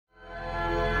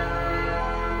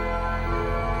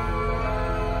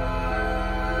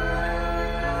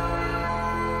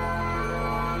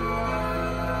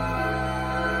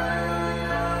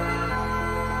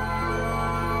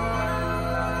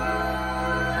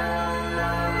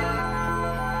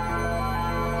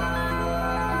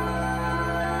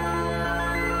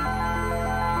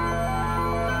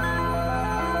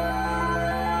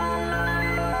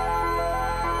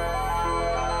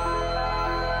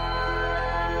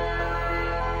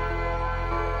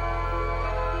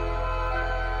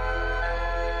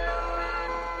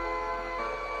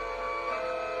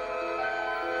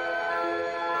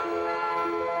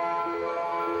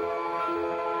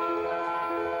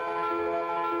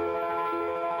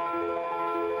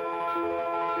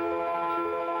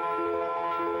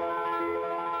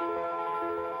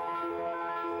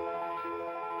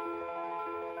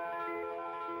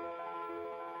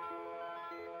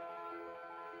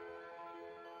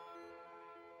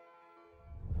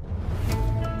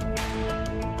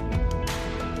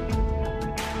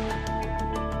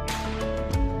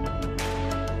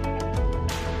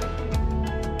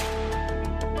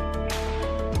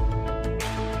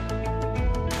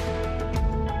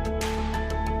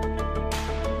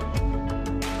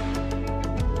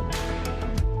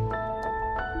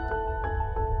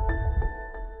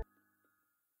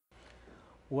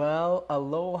Well,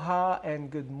 aloha and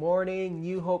good morning,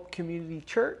 New Hope Community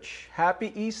Church.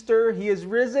 Happy Easter. He is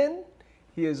risen.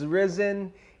 He is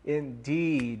risen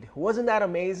indeed. Wasn't that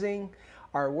amazing?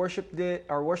 Our worship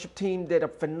team did a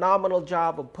phenomenal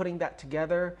job of putting that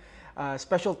together.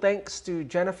 Special thanks to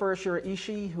Jennifer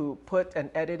Shiraishi, who put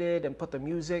and edited and put the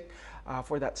music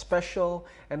for that special,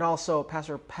 and also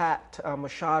Pastor Pat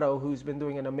Machado, who's been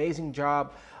doing an amazing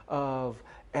job of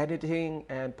editing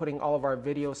and putting all of our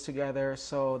videos together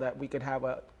so that we could have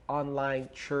an online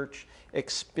church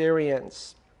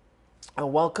experience.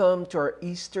 Welcome to our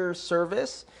Easter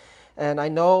service. And I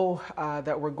know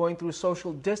that we're going through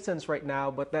social distance right now,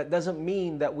 but that doesn't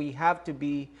mean that we have to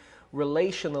be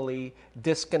relationally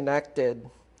disconnected.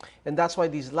 And that's why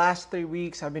these last 3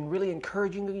 weeks I've been really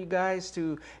encouraging you guys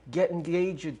to get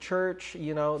engaged in church.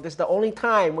 You know, this is the only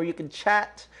time where you can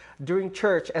chat during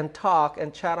church and talk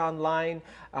and chat online.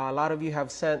 A lot of you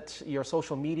have sent your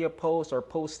social media posts or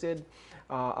posted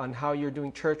on how you're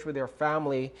doing church with your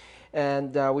family.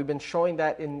 And we've been showing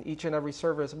that in each and every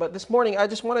service. But this morning, I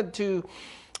just wanted to,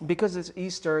 because it's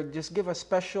Easter, just give a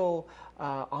special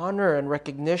honor and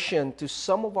recognition to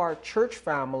some of our church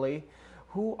family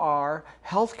who are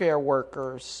healthcare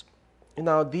workers.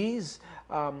 Now, these,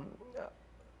 all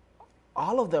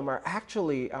of them are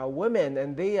actually women,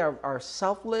 and they are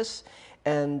selfless,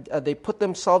 and they put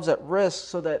themselves at risk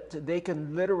so that they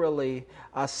can literally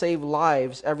save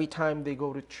lives every time they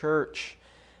go to church.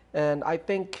 And I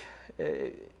think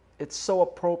it's so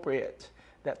appropriate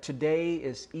that today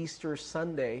is Easter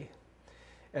Sunday,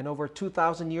 and over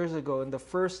 2,000 years ago, in the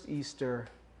first Easter,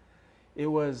 it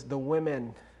was the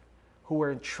women who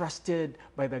were entrusted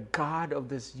by the God of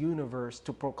this universe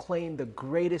to proclaim the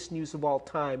greatest news of all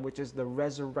time, which is the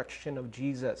resurrection of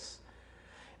Jesus.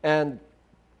 And,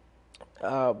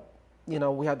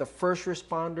 we had the first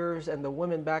responders, and the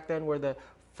women back then were the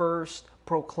first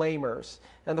proclaimers.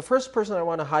 And the first person I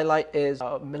want to highlight is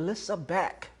Melissa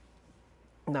Beck.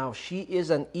 Now, she is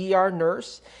an ER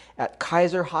nurse at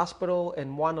Kaiser Hospital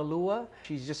in Wanalua.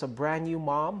 She's just a brand new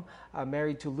mom,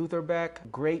 married to Luther Beck,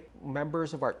 great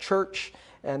members of our church.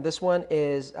 And this one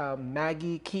is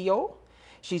Maggie Keogh.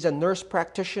 She's a nurse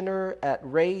practitioner at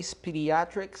Ray's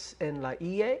Pediatrics in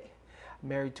Laie,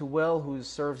 married to Will, who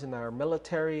serves in our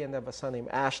military, and they have a son named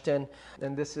Ashton.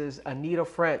 And this is Anita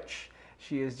French.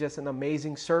 She is just an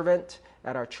amazing servant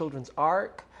at our Children's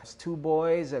Ark. Has 2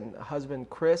 boys and husband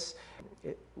Chris.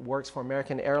 It works for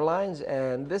American Airlines.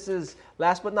 And this is,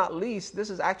 last but not least, this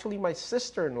is actually my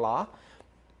sister-in-law,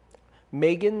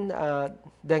 Megan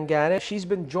Dangana. She's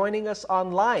been joining us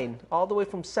online all the way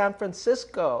from San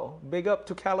Francisco. Big up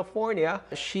to California.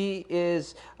 She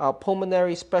is a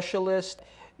pulmonary specialist,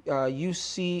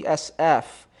 UCSF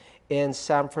in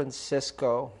San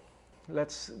Francisco.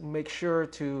 Let's make sure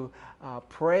to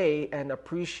pray and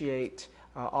appreciate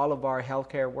all of our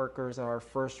healthcare workers and our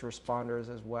first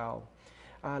responders as well.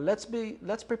 Let's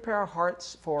prepare our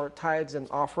hearts for tithes and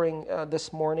offering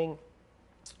this morning.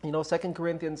 You know, 2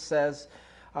 Corinthians says,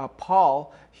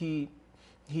 Paul, he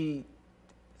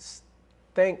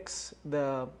thanks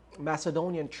the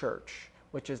Macedonian church,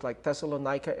 which is like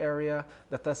Thessalonica area,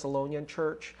 the Thessalonian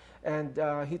church.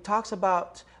 And he talks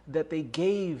about that they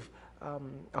gave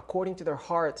according to their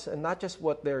hearts, and not just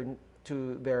what their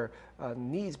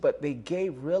needs, but they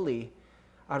gave really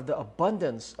out of the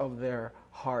abundance of their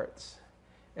hearts.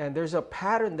 And there's a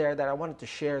pattern there that I wanted to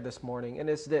share this morning, and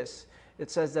it's this. It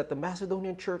says that the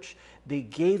Macedonian church, they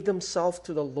gave themselves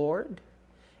to the Lord,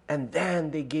 and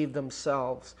then they gave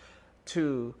themselves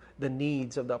to the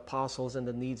needs of the apostles and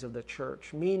the needs of the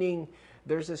church. Meaning,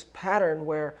 there's this pattern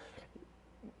where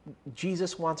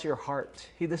Jesus wants your heart.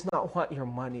 He does not want your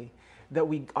money. That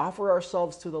we offer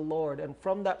ourselves to the Lord, and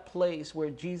from that place where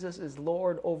Jesus is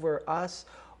Lord over us,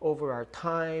 over our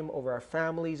time, over our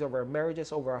families, over our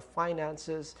marriages, over our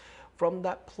finances, from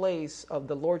that place of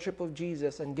the Lordship of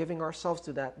Jesus and giving ourselves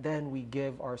to that, then we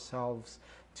give ourselves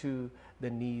to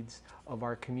the needs of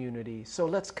our community. So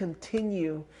let's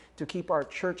continue to keep our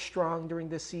church strong during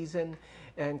this season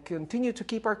and continue to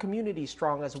keep our community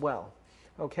strong as well.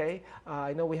 Okay,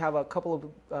 I know we have a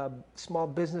couple of small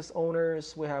business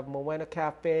owners. We have Moena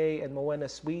Cafe and Moena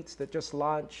Sweets that just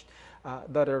launched,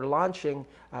 that are launching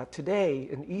today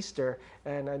in Easter.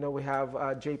 And I know we have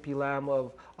JP Lamb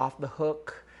of Off the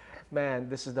Hook. Man,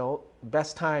 this is the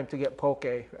best time to get poke,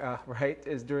 right?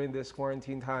 Is during this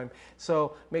quarantine time.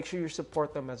 So make sure you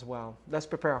support them as well. Let's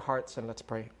prepare our hearts and let's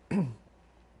pray.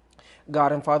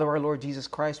 God and Father, our Lord Jesus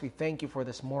Christ, we thank you for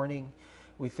this morning.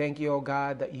 We thank you, O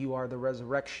God, that you are the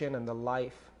resurrection and the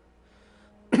life.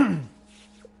 And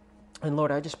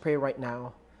Lord, I just pray right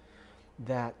now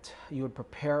that you would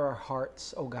prepare our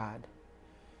hearts, O God,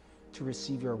 to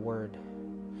receive your word.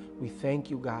 We thank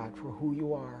you, God, for who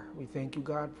you are. We thank you,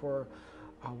 God, for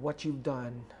what you've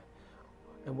done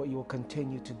and what you will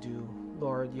continue to do.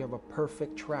 Lord, you have a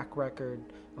perfect track record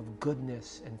of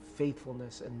goodness and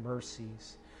faithfulness and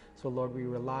mercies. So, Lord, we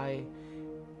rely,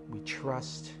 we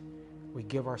trust, we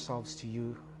give ourselves to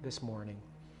you this morning.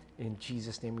 In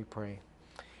Jesus' name we pray.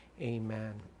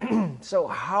 Amen. So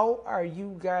how are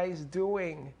you guys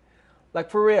doing? Like,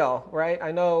 for real, right?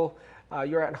 I know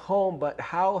you're at home, but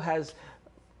how has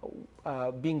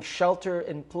being shelter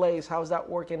in place, how's that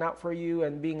working out for you,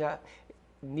 and being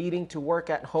needing to work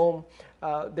at home?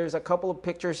 There's a couple of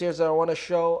pictures here that I want to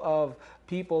show of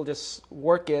people just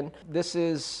working. This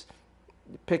is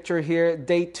picture here,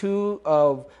 day 2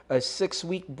 of a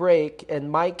 6-week break,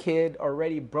 and my kid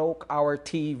already broke our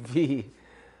TV.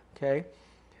 Okay.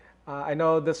 I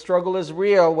know the struggle is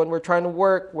real when we're trying to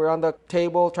work. We're on the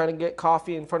table trying to get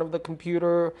coffee in front of the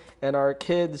computer, and our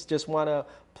kids just want to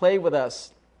play with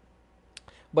us.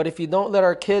 But if you don't let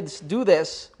our kids do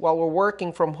this while we're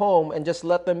working from home and just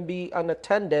let them be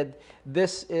unattended,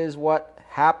 this is what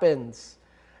happens.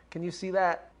 Can you see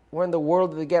that? Where in the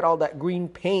world did they get all that green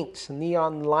paint,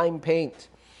 neon lime paint?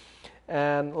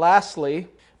 And lastly,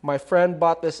 my friend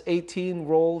bought this 18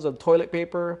 rolls of toilet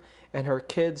paper, and her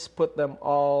kids put them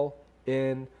all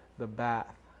in the bath.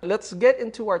 Let's get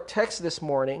into our text this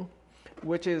morning,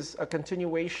 which is a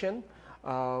continuation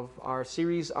of our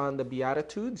series on the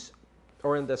Beatitudes,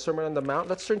 or in the Sermon on the Mount.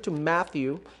 Let's turn to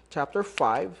Matthew chapter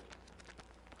 5.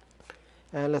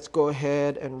 And let's go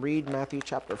ahead and read Matthew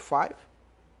chapter 5.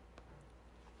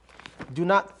 Do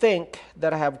not think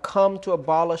that I have come to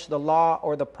abolish the law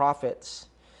or the prophets.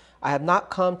 I have not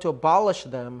come to abolish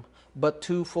them, but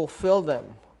to fulfill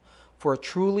them. For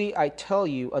truly I tell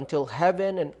you, until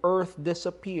heaven and earth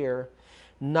disappear,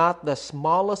 not the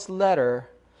smallest letter,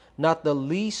 not the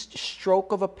least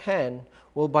stroke of a pen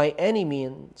will by any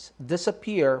means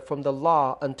disappear from the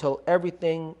law until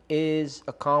everything is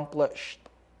accomplished.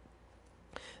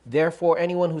 Therefore,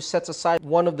 anyone who sets aside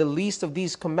one of the least of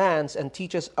these commands and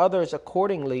teaches others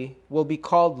accordingly will be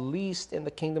called least in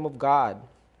the kingdom of God.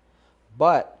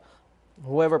 But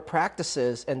whoever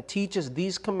practices and teaches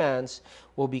these commands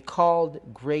will be called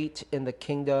great in the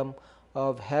kingdom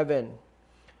of heaven.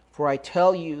 For I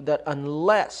tell you that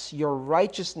unless your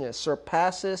righteousness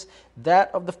surpasses that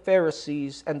of the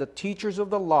Pharisees and the teachers of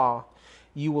the law,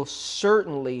 you will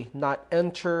certainly not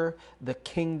enter the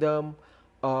kingdom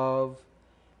of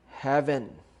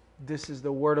heaven. This is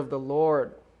the word of the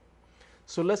Lord.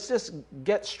 So let's just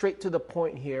get straight to the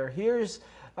point here. Here's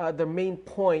the main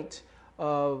point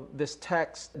of this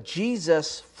text.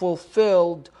 Jesus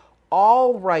fulfilled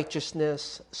all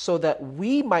righteousness so that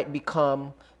we might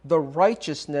become the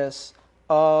righteousness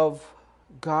of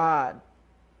God.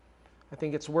 I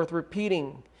think it's worth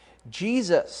repeating.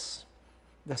 Jesus,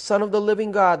 the Son of the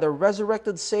living God, the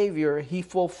resurrected Savior, he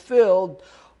fulfilled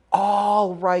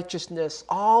all righteousness,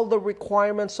 all the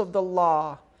requirements of the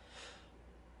law.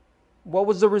 What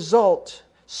was the result?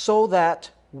 So that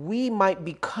we might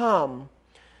become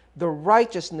the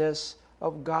righteousness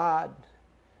of God.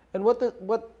 And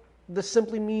what this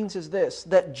simply means is this,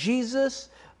 that Jesus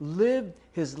lived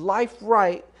his life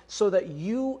right so that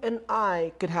you and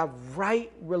I could have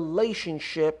right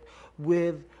relationship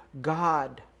with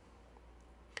God.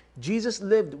 Jesus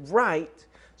lived right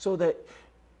so that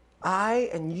I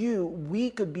and you, we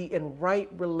could be in right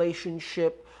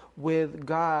relationship with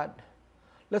God.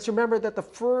 Let's remember that the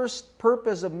first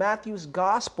purpose of Matthew's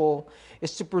gospel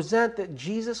is to present that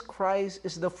Jesus Christ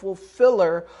is the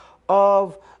fulfiller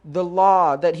of the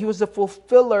law, that he was the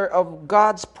fulfiller of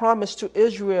God's promise to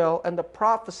Israel and the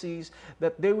prophecies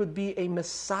that there would be a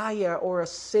Messiah or a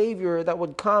Savior that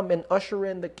would come and usher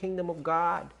in the kingdom of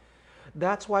God.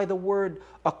 That's why the word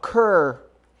occur,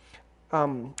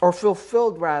 or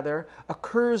fulfilled rather,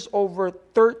 occurs over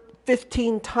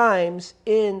 15 times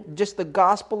in just the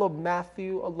Gospel of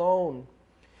Matthew alone.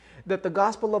 That the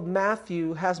Gospel of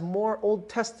Matthew has more Old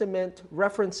Testament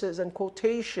references and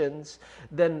quotations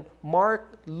than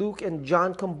Mark, Luke, and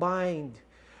John combined.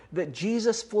 That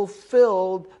Jesus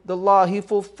fulfilled the law. He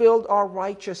fulfilled our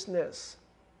righteousness.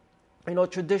 You know,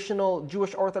 traditional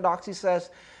Jewish orthodoxy says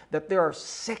that there are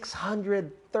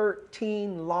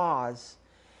 613 laws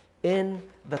in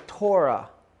the Torah,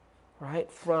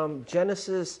 right? From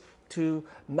Genesis to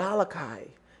Malachi.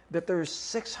 That there's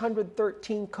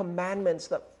 613 commandments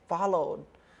that followed.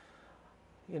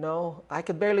 You know, I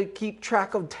could barely keep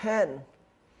track of 10.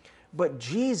 But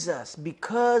Jesus,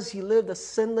 because he lived a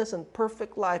sinless and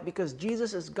perfect life, because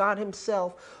Jesus is God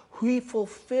himself, he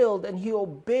fulfilled and he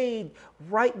obeyed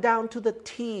right down to the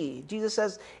T. Jesus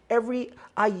says every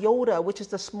iota, which is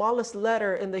the smallest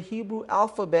letter in the Hebrew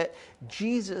alphabet,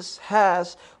 Jesus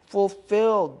has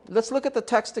fulfilled. Let's look at the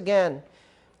text again.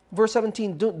 Verse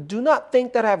 17, do not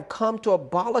think that I have come to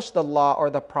abolish the law or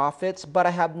the prophets, but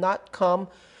I have not come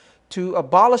to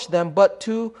abolish them, but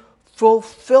to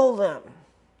fulfill them.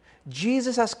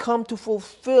 Jesus has come to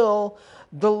fulfill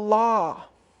the law.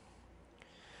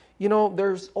 You know,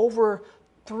 there's over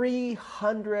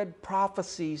 300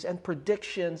 prophecies and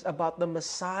predictions about the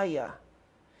Messiah,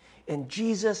 and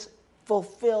Jesus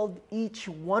fulfilled each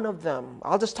one of them.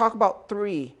 I'll just talk about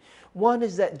three. One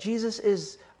is that Jesus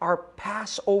is our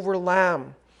Passover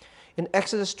lamb. In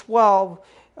Exodus 12,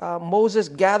 Moses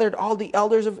gathered all the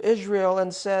elders of Israel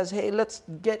and says, hey, let's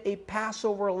get a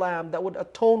Passover lamb that would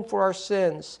atone for our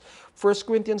sins. 1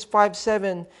 Corinthians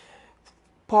 5:7,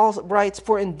 Paul writes,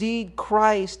 for indeed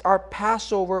Christ, our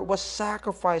Passover, was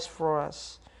sacrificed for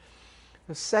us.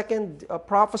 The second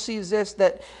prophecy is this,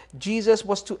 that Jesus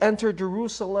was to enter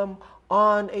Jerusalem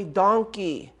on a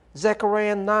donkey.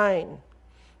 Zechariah 9.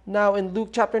 Now in Luke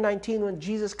chapter 19, when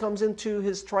Jesus comes into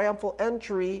his triumphal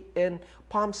entry in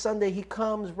Palm Sunday, he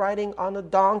comes riding on a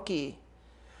donkey.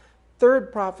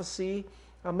 Third prophecy,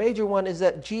 a major one, is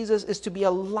that Jesus is to be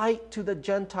a light to the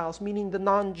Gentiles, meaning the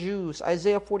non-Jews.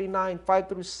 Isaiah 49, 5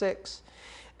 through 6.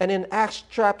 And in Acts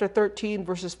chapter 13,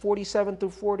 verses 47 through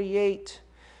 48,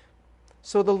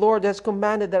 so the Lord has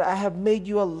commanded that I have made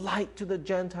you a light to the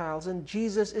Gentiles. And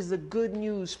Jesus is the good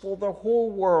news for the whole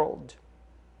world.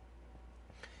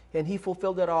 And he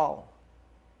fulfilled it all.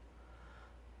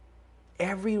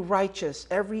 Every righteous,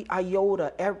 every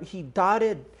iota, he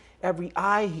dotted every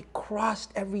I, he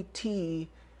crossed every T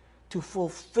to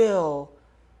fulfill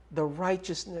the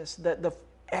righteousness,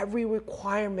 every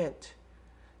requirement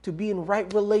to be in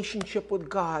right relationship with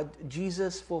God.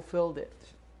 Jesus fulfilled it.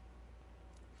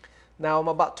 Now I'm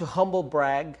about to humble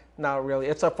brag. Not really,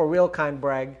 it's a for real kind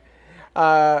brag.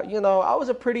 You know, I was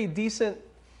a pretty decent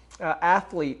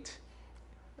athlete.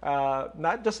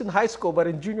 Not just in high school, but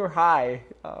in junior high.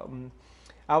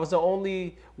 I was the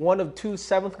only one of two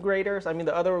seventh graders. I mean,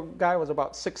 the other guy was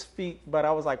about 6 feet, but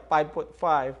I was like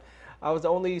 5'5". I was the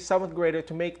only seventh grader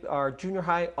to make our junior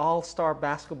high all-star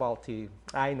basketball team.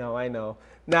 I know.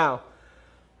 Now,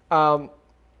 and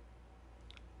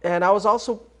I was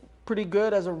also pretty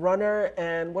good as a runner.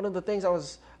 And one of the things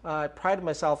I prided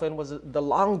myself in was the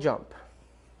long jump.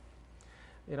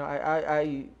 You know,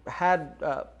 I had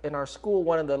in our school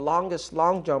one of the longest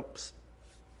long jumps.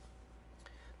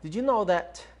 Did you know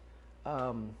that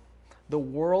the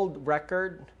world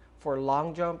record for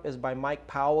long jump is by Mike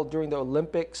Powell during the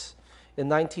Olympics in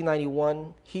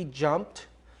 1991? He jumped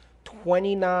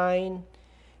 29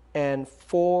 and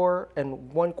 4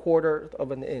 1/4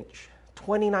 of an inch,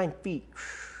 29 feet,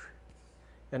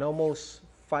 and almost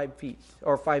 5 feet,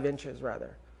 or 5 inches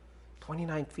rather,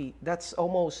 29 feet. That's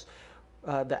almost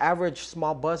the average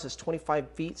small bus is 25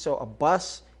 feet, so a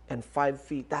bus and 5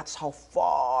 feet. That's how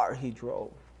far he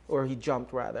drove, or he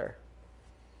jumped rather.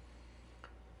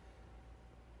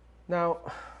 Now,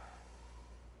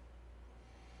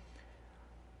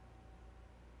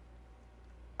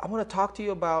 I want to talk to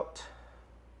you about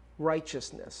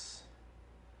righteousness,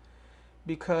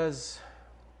 because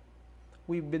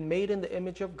we've been made in the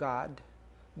image of God,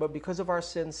 but because of our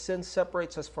sin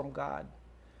separates us from God.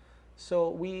 So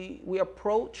we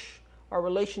approach our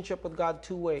relationship with God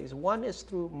two ways. One is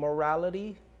through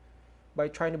morality, by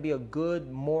trying to be a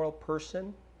good moral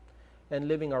person and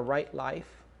living a right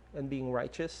life and being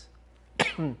righteous.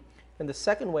 And the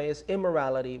second way is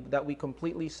immorality, that we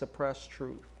completely suppress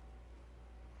truth.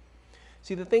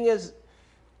 See, the thing is,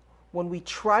 when we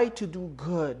try to do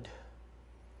good,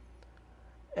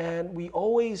 and we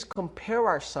always compare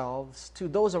ourselves to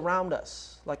those around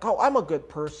us. Like, oh, I'm a good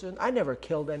person. I never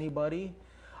killed anybody.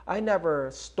 I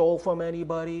never stole from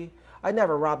anybody. I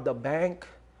never robbed a bank.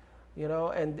 You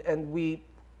know, and we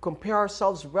compare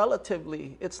ourselves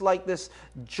relatively. It's like this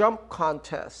jump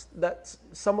contest that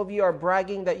some of you are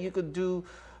bragging that you could do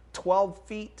 12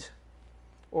 feet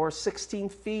or 16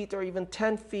 feet or even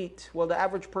 10 feet. Well, the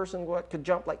average person could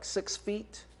jump like 6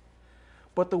 feet.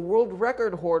 But the world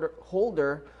record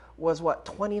holder was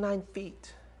 29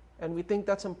 feet. And we think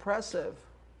that's impressive.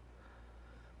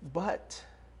 But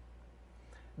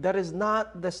that is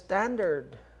not the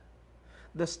standard.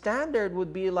 The standard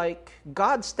would be like,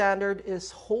 God's standard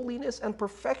is holiness and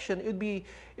perfection. It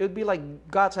would be like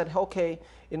God said, okay,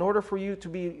 in order for you to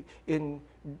be in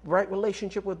right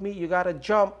relationship with me, you got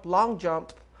to long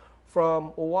jump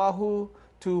from Oahu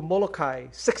to Molokai,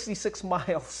 66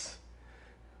 miles.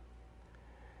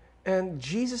 And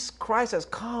Jesus Christ has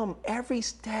come every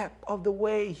step of the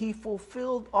way. He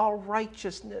fulfilled all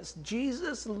righteousness.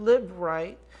 Jesus lived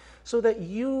right so that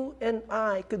you and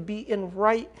I could be in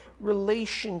right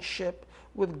relationship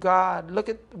with God. Look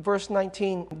at verse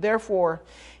 19. Therefore,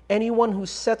 anyone who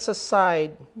sets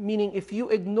aside, meaning if you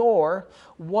ignore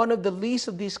one of the least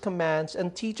of these commands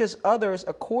and teaches others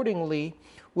accordingly,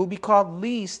 will be called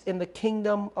least in the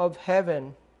kingdom of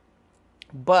heaven.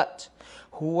 But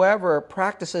whoever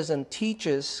practices and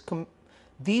teaches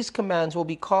these commands will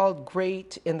be called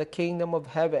great in the kingdom of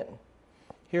heaven.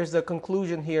 Here's the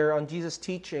conclusion here on Jesus'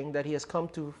 teaching that he has come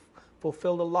to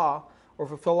fulfill the law or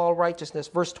fulfill all righteousness.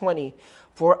 Verse 20,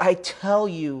 for I tell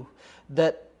you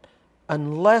that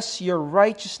unless your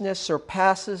righteousness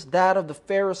surpasses that of the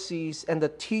Pharisees and the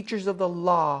teachers of the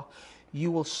law,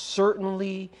 you will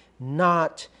certainly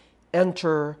not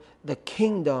enter the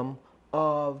kingdom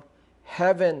of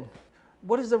heaven.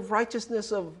 What is the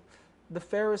righteousness of the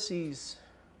Pharisees?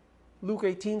 Luke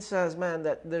 18 says, man,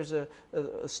 that there's a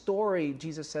story,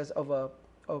 Jesus says, of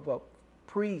a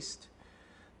priest,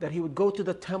 that he would go to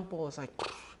the temple. It's like,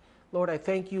 Lord, I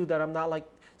thank you that I'm not like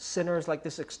sinners, like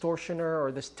this extortioner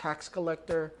or this tax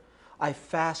collector. I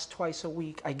fast twice a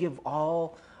week. I give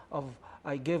all of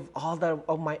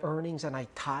my earnings and I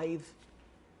tithe.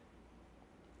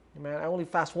 Man, I only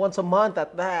fast once a month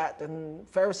at that. And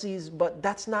Pharisees, but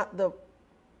that's not the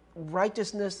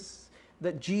righteousness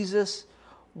that Jesus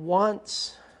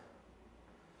wants.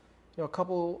 You know, a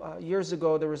couple years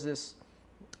ago, there was this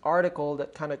article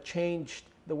that kind of changed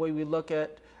the way we look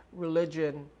at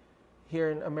religion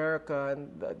here in America.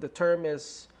 And the term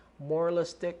is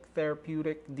moralistic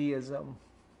therapeutic deism,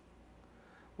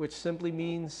 which simply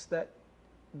means that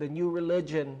the new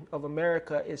religion of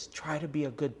America is try to be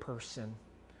a good person.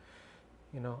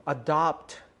 You know,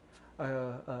 adopt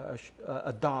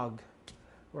a dog,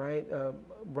 right? A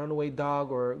runaway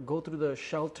dog, or go through the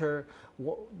shelter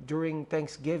during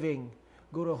Thanksgiving.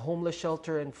 Go to a homeless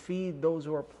shelter and feed those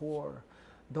who are poor.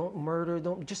 Don't murder.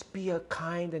 Don't just be a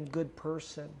kind and good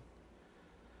person.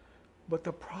 But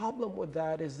the problem with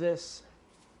that is this,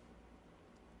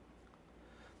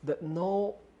 that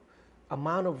no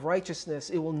amount of righteousness,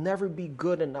 it will never be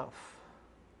good enough.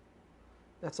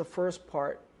 That's the first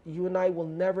part. You and I will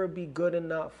never be good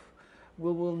enough.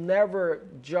 We will never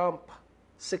jump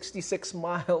 66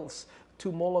 miles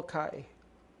to Molokai.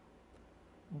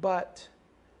 But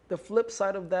the flip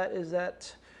side of that is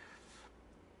that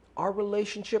our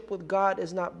relationship with God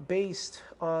is not based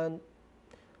on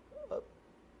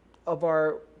of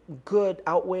our good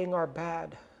outweighing our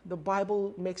bad. The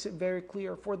Bible makes it very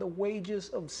clear, for the wages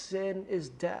of sin is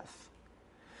death.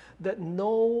 That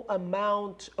no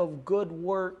amount of good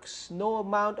works, no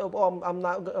amount of, I'm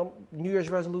not, New Year's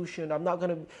resolution, I'm not going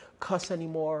to cuss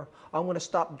anymore, I'm going to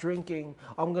stop drinking,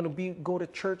 I'm going to go to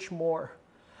church more.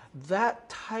 That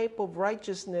type of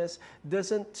righteousness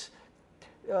doesn't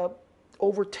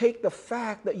overtake the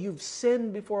fact that you've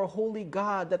sinned before a holy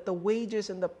God, that the wages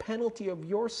and the penalty of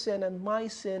your sin and my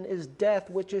sin is death,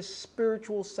 which is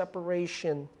spiritual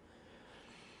separation.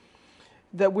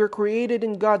 That we're created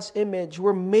in God's image,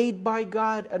 we're made by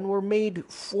God, and we're made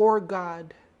for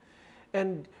God.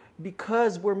 And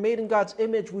because we're made in God's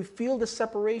image, we feel the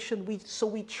separation, so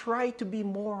we try to be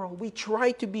moral, we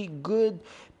try to be good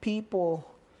people.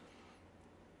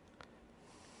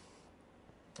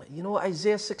 You know,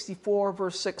 Isaiah 64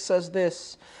 verse 6 says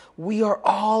this, we are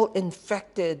all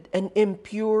infected and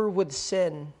impure with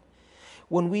sin.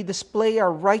 When we display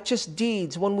our righteous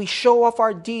deeds, when we show off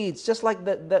our deeds, just like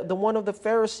the one of the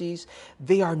Pharisees,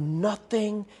 they are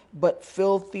nothing but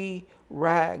filthy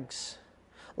rags.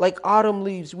 Like autumn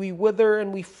leaves, we wither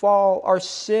and we fall. Our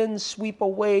sins sweep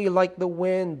away like the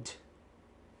wind.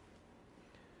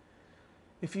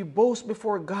 If you boast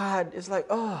before God, it's like,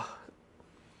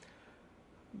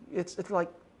 it's like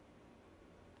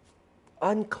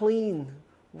unclean,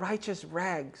 righteous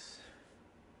rags.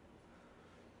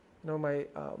 You know,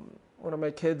 one of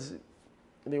my kids,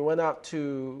 they've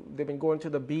been going to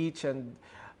the beach, and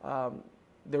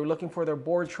they were looking for their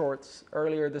board shorts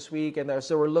earlier this week, and as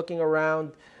they were looking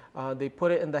around, they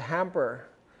put it in the hamper.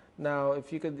 Now,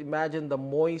 if you could imagine the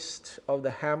moist of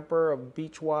the hamper of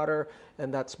beach water,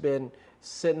 and that's been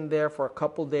sitting there for a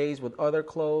couple days with other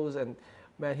clothes, and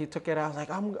man, he took it out. I was like,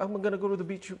 I'm gonna go to the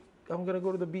beach. I'm gonna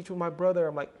go to the beach with my brother.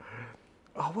 I'm like,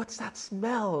 oh, what's that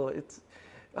smell?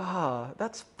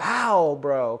 That's foul,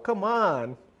 bro. Come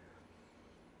on.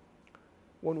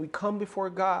 When we come before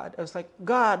God, it's like,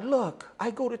 God, look,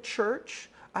 I go to church.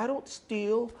 I don't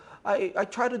steal. I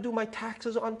try to do my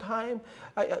taxes on time.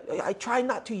 I try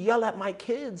not to yell at my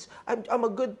kids. I'm a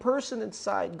good person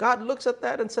inside. God looks at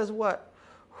that and says, what?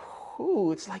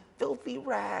 Ooh, it's like filthy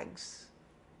rags.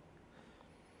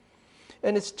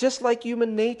 And it's just like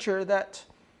human nature that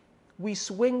we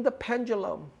swing the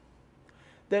pendulum.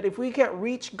 That if we can't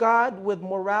reach God with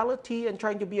morality and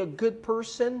trying to be a good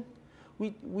person,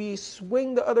 we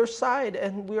swing the other side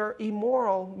and we are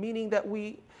immoral, meaning that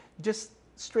we just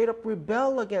straight up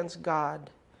rebel against God.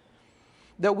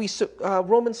 That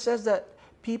Romans says that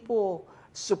people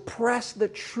suppress the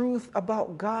truth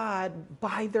about God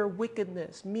by their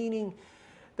wickedness, meaning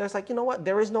there's like, you know what,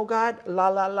 there is no God, la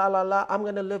la la la la, I'm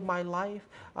going to live my life,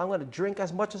 I'm going to drink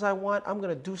as much as I want, I'm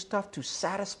going to do stuff to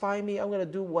satisfy me, I'm going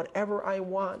to do whatever I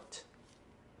want.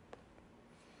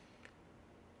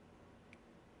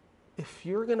 If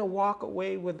you're going to walk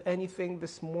away with anything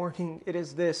this morning, it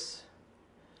is this: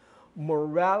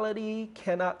 morality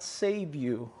cannot save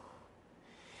you.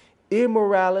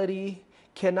 Immorality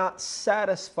cannot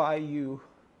satisfy you.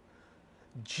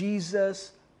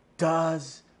 Jesus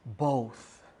does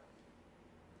both.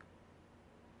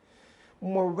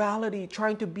 Morality,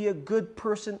 trying to be a good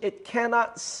person, it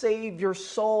cannot save your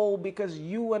soul, because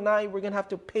you and I, we're going to have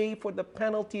to pay for the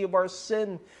penalty of our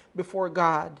sin before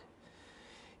God.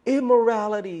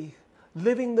 Immorality,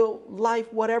 living the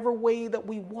life whatever way that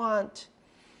we want,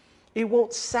 it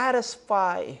won't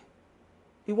satisfy.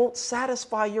 It won't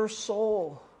satisfy your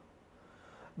soul.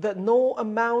 That no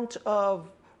amount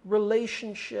of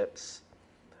relationships,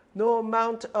 no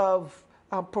amount of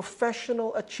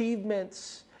professional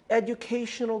achievements,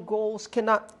 educational goals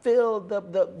cannot fill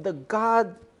the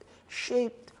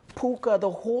God-shaped puka, the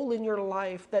hole in your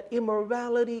life that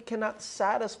immorality cannot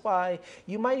satisfy.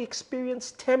 You might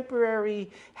experience temporary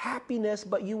happiness,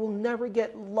 but you will never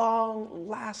get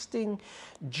long-lasting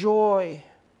joy.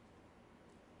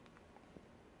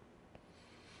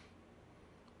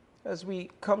 As we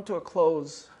come to a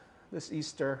close this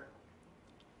Easter,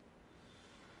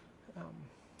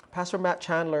 Pastor Matt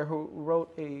Chandler, who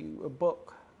wrote a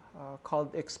book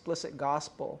called Explicit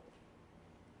Gospel,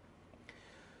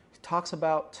 he talks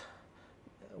about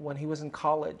when he was in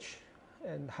college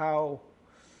and how,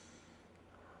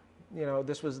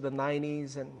 this was the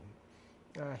 90s, and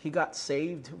he got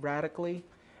saved radically,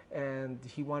 and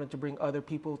he wanted to bring other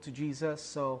people to Jesus.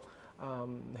 So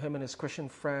him and his Christian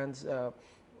friends,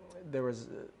 there was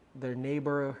their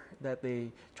neighbor that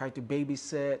they tried to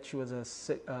babysit. She was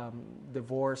a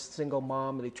divorced single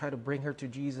mom. They tried to bring her to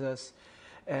Jesus,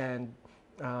 and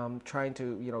trying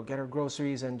to get her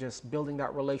groceries and just building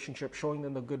that relationship, showing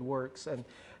them the good works, and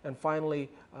finally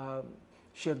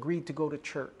she agreed to go to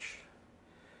church.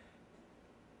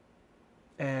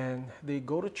 And they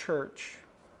go to church,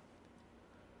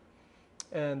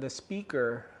 and the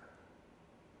speaker,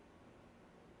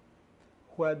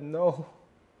 who had no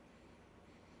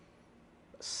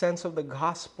sense of the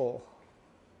gospel,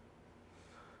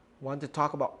 wanted to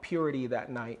talk about purity that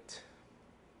night.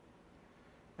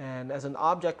 And as an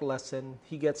object lesson,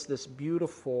 he gets this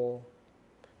beautiful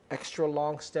extra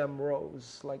long stem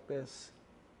rose like this.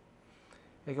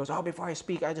 He goes, before I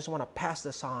speak, I just want to pass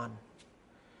this on.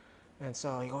 And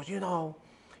so he goes,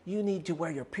 you need to wear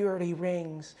your purity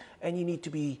rings, and you need to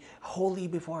be holy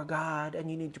before God, and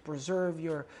you need to preserve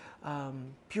your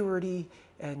purity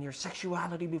and your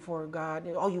sexuality before God.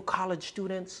 All you college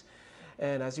students.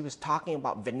 And as he was talking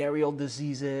about venereal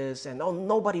diseases, and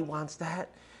nobody wants that.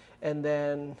 And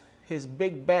then his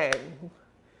big bang,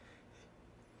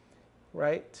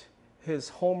 right? His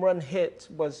home run hit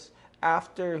was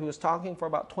after he was talking for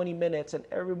about 20 minutes, and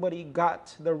everybody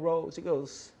got the rose. He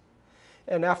goes,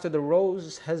 and after the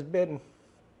rose has been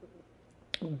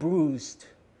bruised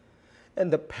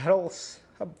and the petals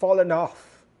have fallen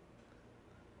off,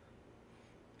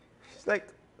 it's like,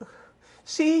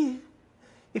 see,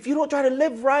 if you don't try to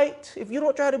live right, if you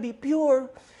don't try to be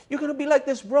pure, you're going to be like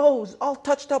this rose, all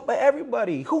touched up by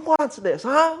everybody. Who wants this,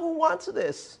 huh? Who wants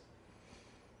this?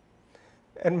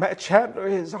 And Matt Chandler,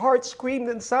 his heart screamed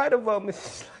inside of him.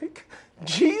 It's like,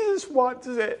 Jesus wants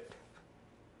it.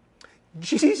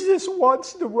 Jesus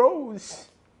wants the rose.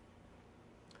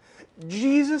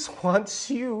 Jesus wants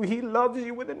you. He loves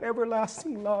you with an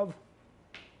everlasting love.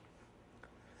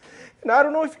 And I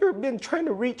don't know if you've been trying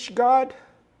to reach God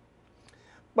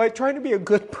by trying to be a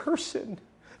good person.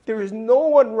 There is no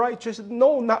one righteous,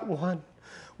 no, not one.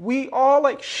 We all,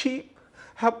 like sheep,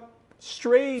 have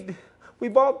strayed.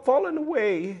 We've all fallen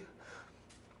away.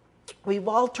 We've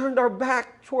all turned our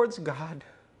back towards God.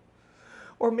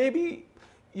 Or maybe,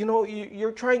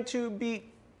 you're trying to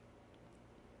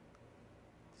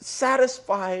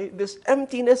satisfy this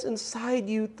emptiness inside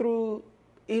you through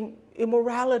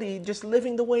immorality, just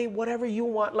living the way, whatever you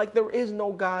want, like there is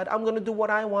no God. I'm going to do what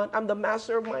I want. I'm the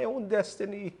master of my own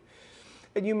destiny.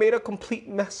 And you made a complete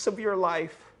mess of your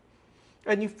life.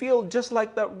 And you feel just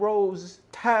like that rose,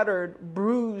 tattered,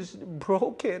 bruised,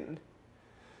 broken.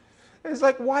 And it's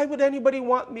like, why would anybody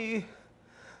want me?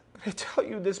 But I tell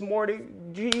you this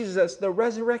morning, Jesus, the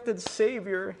resurrected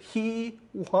Savior, He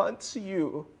wants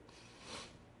you.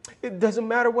 It doesn't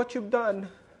matter what you've done.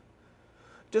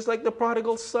 Just like the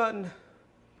prodigal son,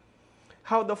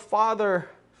 how the father,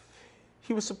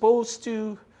 he was supposed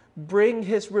to bring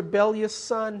his rebellious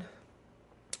son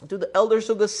to the elders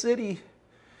of the city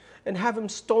and have him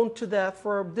stoned to death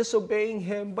for disobeying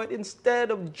him. But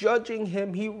instead of judging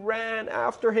him, he ran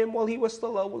after him while he was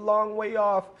still a long way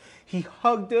off. He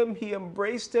hugged him, he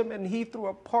embraced him, and he threw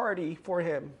a party for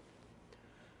him.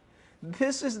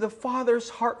 This is the Father's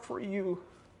heart for you.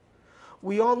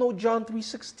 We all know John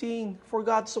 3:16, for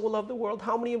God so loved the world.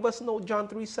 How many of us know John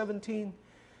 3:17?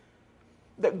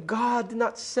 That God did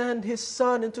not send His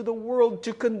Son into the world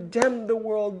to condemn the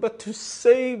world, but to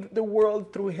save the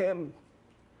world through Him.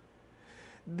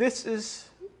 This is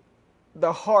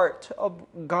the heart of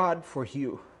God for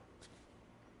you.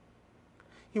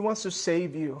 He wants to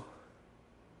save you.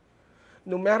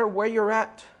 No matter where you're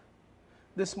at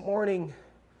this morning,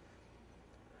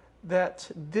 that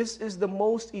this is the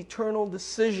most eternal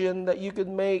decision that you could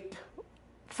make.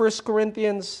 1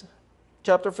 Corinthians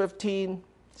chapter 15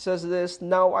 says this,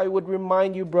 now I would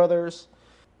remind you, brothers,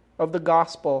 of the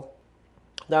gospel.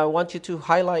 Now I want you to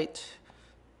highlight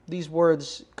these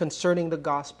words concerning the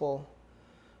gospel.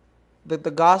 That the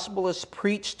gospel is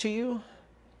preached to you,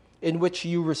 in which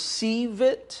you receive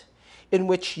it, in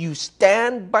which you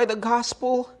stand by the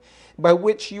gospel, by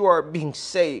which you are being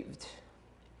saved.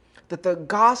 That the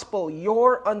gospel,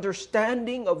 your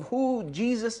understanding of who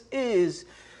Jesus is,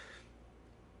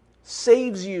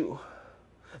 saves you.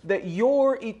 That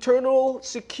your eternal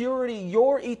security,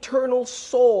 your eternal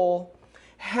soul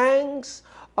hangs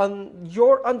on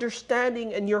your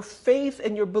understanding and your faith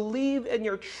and your belief and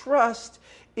your trust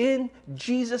in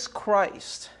Jesus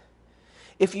Christ.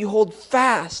 If you hold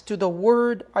fast to the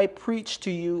word I preach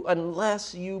to you,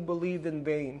 unless you believe in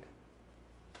vain.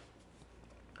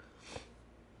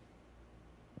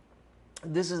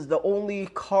 This is the only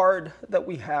card that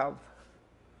we have.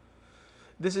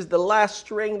 This is the last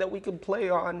string that we can play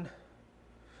on.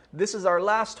 This is our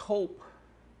last hope.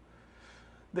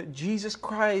 That Jesus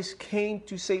Christ came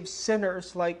to save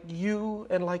sinners like you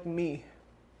and like me.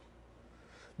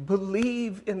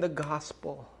 Believe in the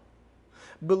gospel.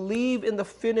 Believe in the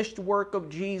finished work of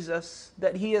Jesus,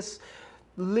 that He has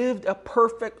lived a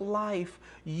perfect life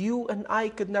you and I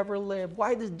could never live.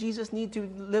 Why does Jesus need to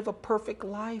live a perfect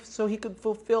life? So He could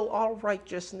fulfill all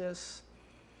righteousness.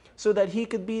 So that He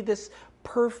could be this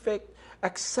perfect,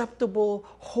 acceptable,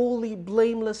 holy,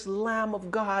 blameless Lamb of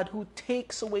God who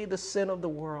takes away the sin of the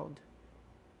world.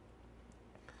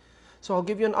 So I'll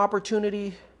give you an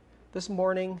opportunity this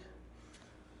morning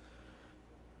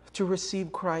to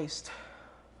receive Christ.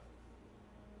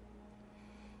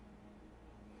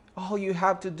 All you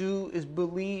have to do is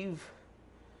believe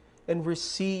and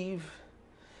receive,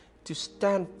 to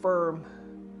stand firm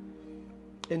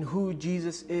in who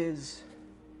Jesus is.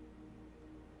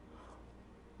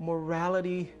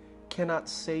 Morality cannot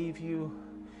save you.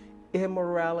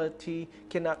 Immorality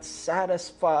cannot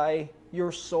satisfy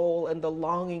your soul and the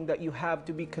longing that you have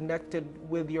to be connected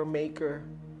with your Maker.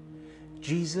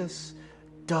 Jesus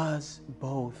does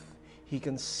both. He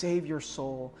can save your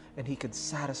soul and He can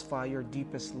satisfy your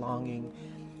deepest longing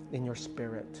in your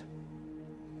spirit.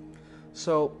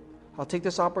 So I'll take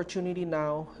this opportunity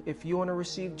now. If you want to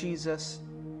receive Jesus,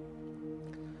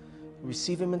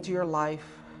 receive Him into your life,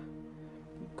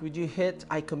 could you hit,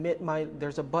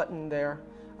 there's a button there,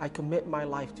 I commit my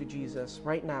life to Jesus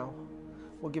right now.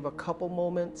 We'll give a couple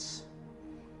moments.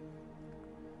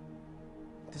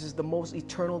 This is the most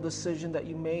eternal decision that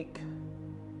you make.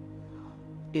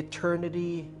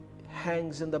 Eternity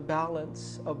hangs in the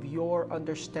balance of your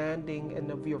understanding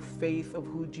and of your faith of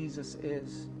who Jesus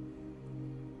is.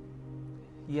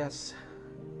 Yes.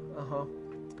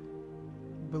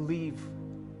 Believe.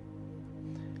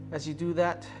 As you do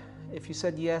that, if you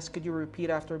said yes, could you repeat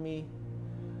after me?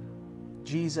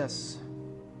 Jesus,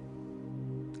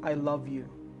 I love you.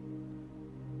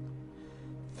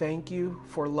 Thank you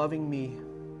for loving me.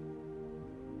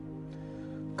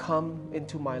 Come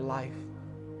into my life.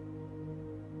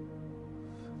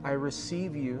 I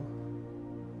receive you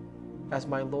as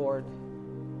my Lord.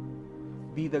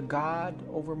 Be the God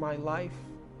over my life.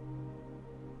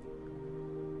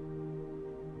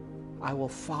 I will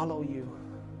follow you.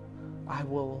 I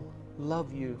will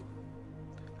love you.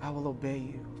 I will obey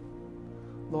you.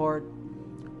 Lord,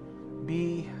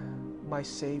 be my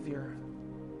Savior.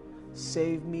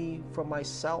 Save me from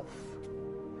myself.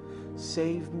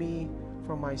 Save me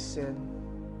from my sin.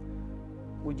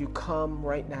 Would you come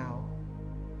right now?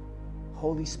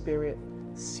 Holy Spirit,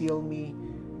 seal me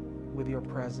with your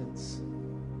presence.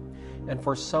 And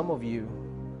for some of you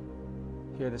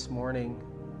here this morning,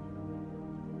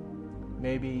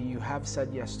 maybe you have said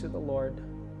yes to the Lord,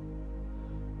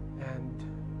 and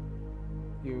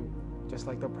you, just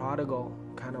like the prodigal,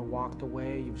 kind of walked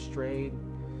away. You've strayed,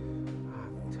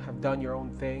 have done your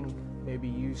own thing. Maybe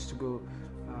you used to go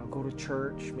to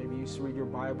church. Maybe you used to read your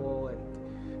Bible,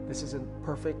 and this is a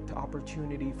perfect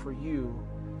opportunity for you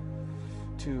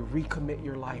to recommit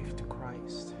your life to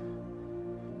Christ.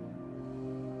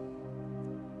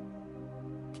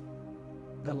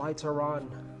 The lights are on.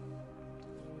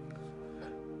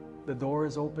 The door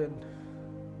is open.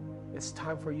 It's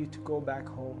time for you to go back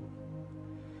home.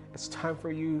 It's time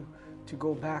for you to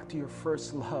go back to your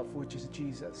first love, which is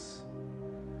Jesus.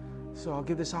 So I'll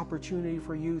give this opportunity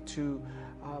for you to,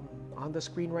 on the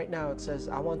screen right now, it says,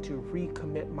 I want to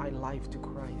recommit my life to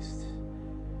Christ.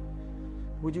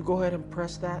 Would you go ahead and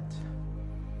press that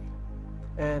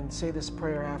and say this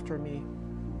prayer after me?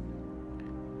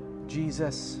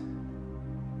 Jesus,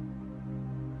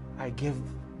 I give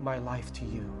my life to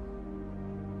you.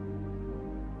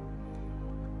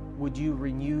 Would you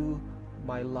renew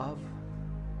my love,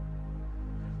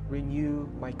 renew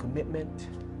my commitment,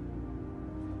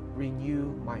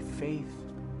 renew my faith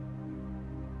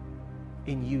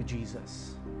in you,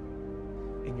 Jesus,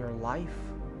 in your life,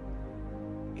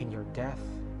 in your death,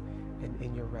 and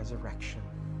in your resurrection.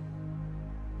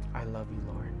 I love you,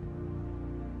 Lord.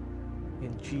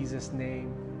 In Jesus'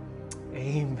 name,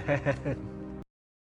 amen.